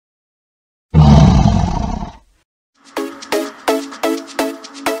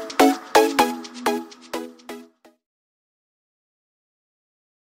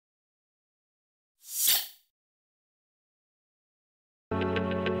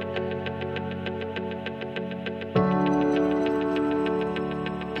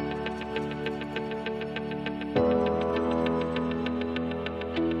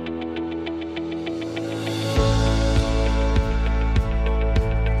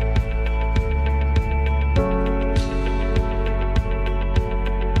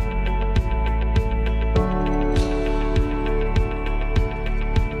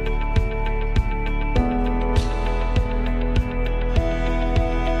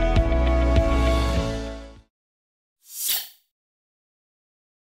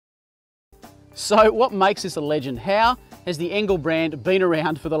So what makes this a legend? How has the Engel brand been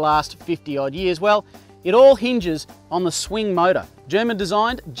around for the last 50 odd years? Well, it all hinges on the swing motor. German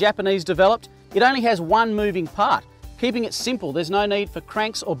designed, Japanese developed. It only has one moving part. Keeping it simple, there's no need for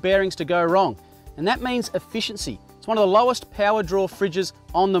cranks or bearings to go wrong. And that means efficiency. It's one of the lowest power draw fridges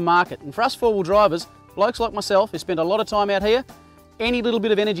on the market. And for us four-wheel drivers, blokes like myself who spend a lot of time out here, any little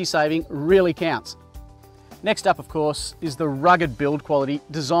bit of energy saving really counts. Next up, of course, is the rugged build quality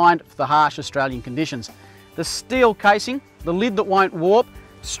designed for the harsh Australian conditions. The steel casing, the lid that won't warp,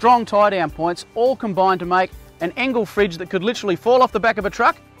 strong tie-down points, all combined to make an Engel fridge that could literally fall off the back of a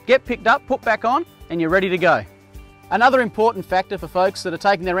truck, get picked up, put back on, and you're ready to go. Another important factor for folks that are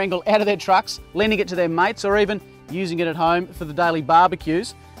taking their Engel out of their trucks, lending it to their mates, or even using it at home for the daily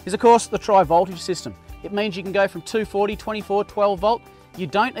barbecues, is of course the tri-voltage system. It means you can go from 240, 24, 12 volt. You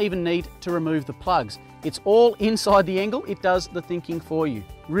don't even need to remove the plugs. It's all inside the Engel. It does the thinking for you.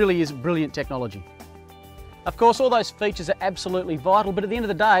 Really is brilliant technology. Of course, all those features are absolutely vital, but at the end of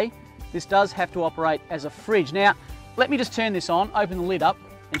the day, this does have to operate as a fridge. Now, let me just turn this on, open the lid up,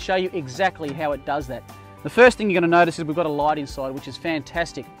 and show you exactly how it does that. The first thing you're going to notice is we've got a light inside, which is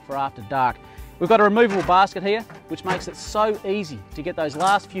fantastic for after dark. We've got a removable basket here, which makes it so easy to get those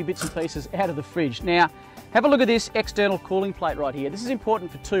last few bits and pieces out of the fridge. Now, have a look at this external cooling plate right here. This is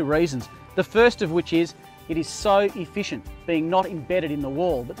important for two reasons. The first of which is it is so efficient, being not embedded in the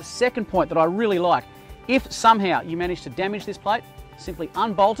wall. But the second point that I really like, if somehow you manage to damage this plate, simply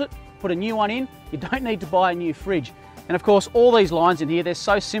unbolt it, put a new one in. You don't need to buy a new fridge. And of course, all these lines in here, they're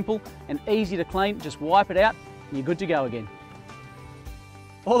so simple and easy to clean. Just wipe it out and you're good to go again.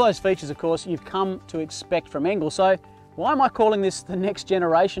 All those features, of course, you've come to expect from Engel. So why am I calling this the next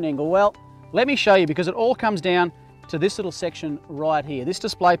generation Engel? Well, let me show you, because it all comes down to this little section right here. This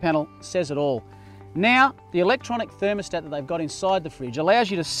display panel says it all. Now, the electronic thermostat that they've got inside the fridge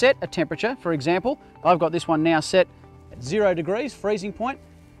allows you to set a temperature. For example, I've got this one now set at 0 degrees, freezing point,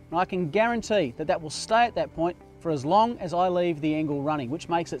 and I can guarantee that that will stay at that point for as long as I leave the Engel running, which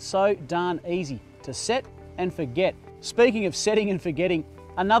makes it so darn easy to set and forget. Speaking of setting and forgetting,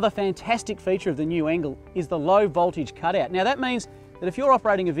 another fantastic feature of the new Engel is the low voltage cutout. Now that means that if you're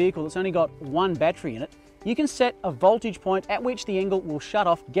operating a vehicle that's only got one battery in it, you can set a voltage point at which the Engel will shut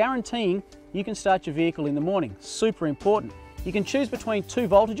off, guaranteeing you can start your vehicle in the morning. Super important. You can choose between two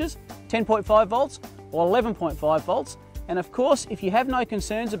voltages, 10.5 volts or 11.5 volts. And of course, if you have no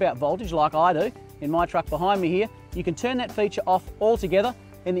concerns about voltage like I do, in my truck behind me here, you can turn that feature off altogether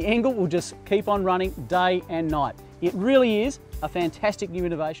and the Engel will just keep on running day and night. It really is a fantastic new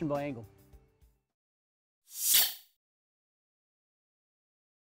innovation by Engel.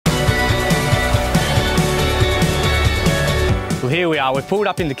 Well, here we are. We've pulled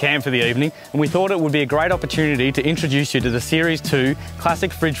up into camp for the evening and we thought it would be a great opportunity to introduce you to the Series 2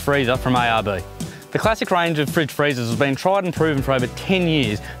 Classic Fridge Freezer from ARB. The Classic range of fridge freezers has been tried and proven for over 10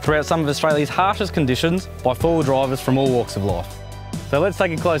 years throughout some of Australia's harshest conditions by four-wheel drivers from all walks of life. So let's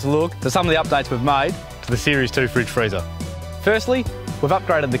take a closer look at some of the updates we've made to the Series 2 fridge freezer. Firstly, we've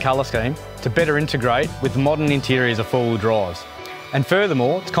upgraded the colour scheme to better integrate with the modern interiors of four-wheel drives. And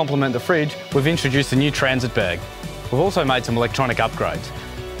furthermore, to complement the fridge, we've introduced a new transit bag. We've also made some electronic upgrades.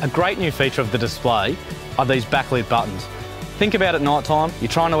 A great new feature of the display are these backlit buttons. Think about at night time, you're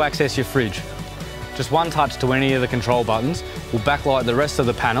trying to access your fridge. Just one touch to any of the control buttons will backlight the rest of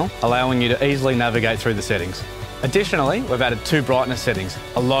the panel, allowing you to easily navigate through the settings. Additionally, we've added two brightness settings,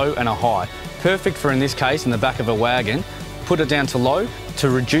 a low and a high. Perfect for, in this case, in the back of a wagon. Put it down to low to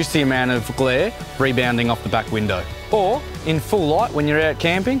reduce the amount of glare rebounding off the back window. Or in full light when you're out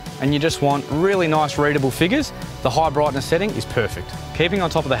camping and you just want really nice readable figures, the high brightness setting is perfect. Keeping on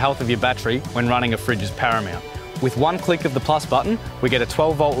top of the health of your battery when running a fridge is paramount. With one click of the plus button, we get a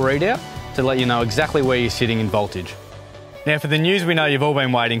 12 volt readout to let you know exactly where you're sitting in voltage. Now for the news we know you've all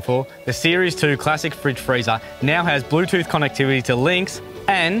been waiting for, the Series 2 Classic Fridge Freezer now has Bluetooth connectivity to Lynx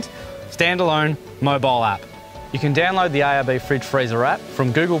and standalone mobile app. You can download the ARB Fridge Freezer app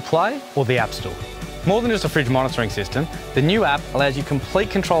from Google Play or the App Store. More than just a fridge monitoring system, the new app allows you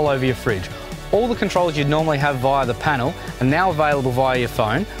complete control over your fridge. All the controls you'd normally have via the panel are now available via your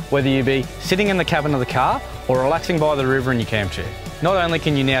phone, whether you be sitting in the cabin of the car or relaxing by the river in your camp chair. Not only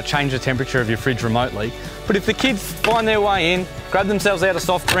can you now change the temperature of your fridge remotely, but if the kids find their way in, grab themselves out a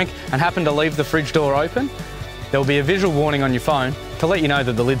soft drink and happen to leave the fridge door open, there'll be a visual warning on your phone to let you know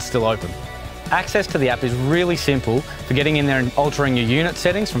that the lid's still open. Access to the app is really simple for getting in there and altering your unit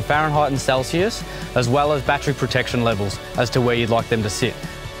settings from Fahrenheit and Celsius, as well as battery protection levels as to where you'd like them to sit.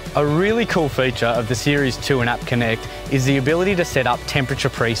 A really cool feature of the Series 2 and App Connect is the ability to set up temperature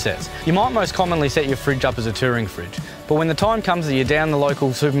presets. You might most commonly set your fridge up as a touring fridge, But when the time comes that you're down the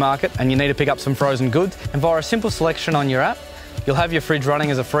local supermarket and you need to pick up some frozen goods, and via a simple selection on your app, you'll have your fridge running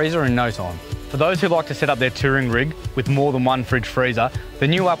as a freezer in no time. For those who like to set up their touring rig with more than one fridge freezer, the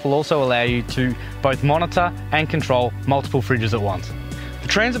new app will also allow you to both monitor and control multiple fridges at once. The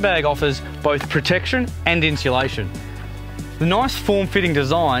Transit Bag offers both protection and insulation. The nice form-fitting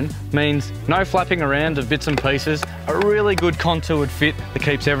design means no flapping around of bits and pieces, a really good contoured fit that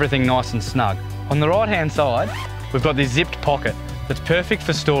keeps everything nice and snug. On the right-hand side, we've got this zipped pocket that's perfect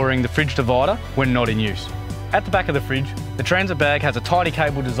for storing the fridge divider when not in use. At the back of the fridge, the Transit Bag has a tidy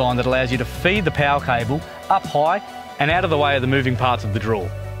cable design that allows you to feed the power cable up high and out of the way of the moving parts of the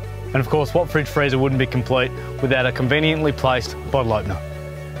drawer. And of course, what fridge freezer wouldn't be complete without a conveniently placed bottle opener?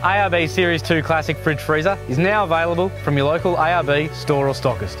 ARB Series 2 Classic Fridge Freezer is now available from your local ARB store or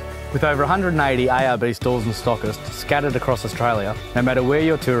stockist. With over 180 ARB stores and stockists scattered across Australia, no matter where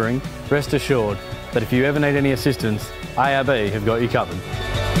you're touring, rest assured that if you ever need any assistance, ARB have got you covered.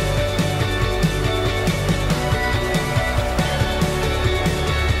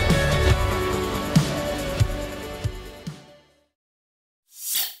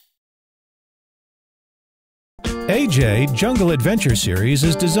 AJ Jungle Adventure Series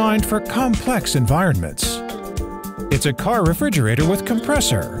is designed for complex environments. It's a car refrigerator with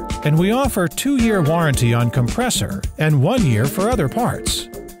compressor, and we offer 2-year warranty on compressor and 1 year for other parts.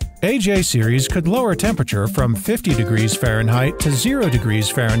 AJ Series could lower temperature from 50 degrees Fahrenheit to 0 degrees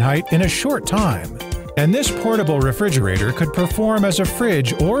Fahrenheit in a short time. And this portable refrigerator could perform as a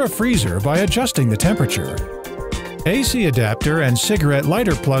fridge or a freezer by adjusting the temperature. AC adapter and cigarette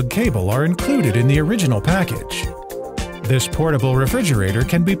lighter plug cable are included in the original package. This portable refrigerator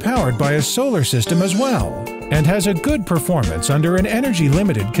can be powered by a solar system as well, and has a good performance under an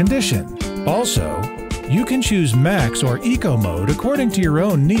energy-limited condition. Also, you can choose Max or Eco mode according to your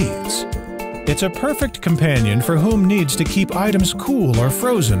own needs. It's a perfect companion for whom needs to keep items cool or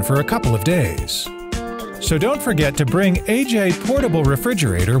frozen for a couple of days. So don't forget to bring AJ Portable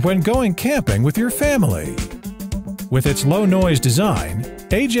Refrigerator when going camping with your family. With its low-noise design,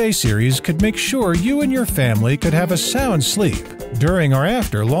 AJ Series could make sure you and your family could have a sound sleep during or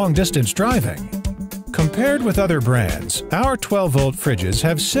after long-distance driving. Compared with other brands, our 12-volt fridges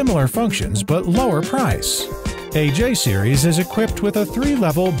have similar functions but lower price. AJ Series is equipped with a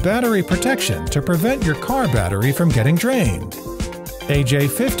 3-level battery protection to prevent your car battery from getting drained.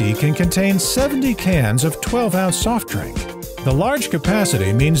 AJ50 can contain 70 cans of 12-ounce soft drink. The large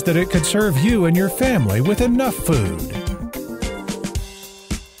capacity means that it could serve you and your family with enough food.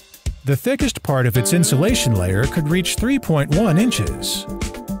 The thickest part of its insulation layer could reach 3.1 inches.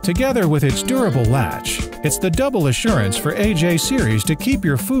 Together with its durable latch, it's the double assurance for AJ Series to keep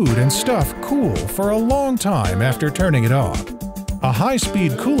your food and stuff cool for a long time after turning it off. A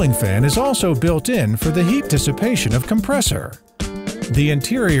high-speed cooling fan is also built in for the heat dissipation of compressor. The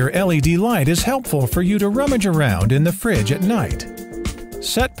interior LED light is helpful for you to rummage around in the fridge at night.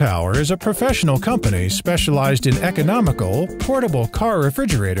 Set Power is a professional company specialized in economical, portable car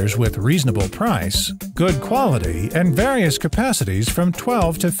refrigerators with reasonable price, good quality, and various capacities from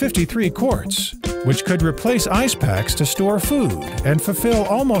 12 to 53 quarts, which could replace ice packs to store food and fulfill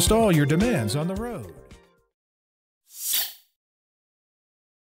almost all your demands on the road.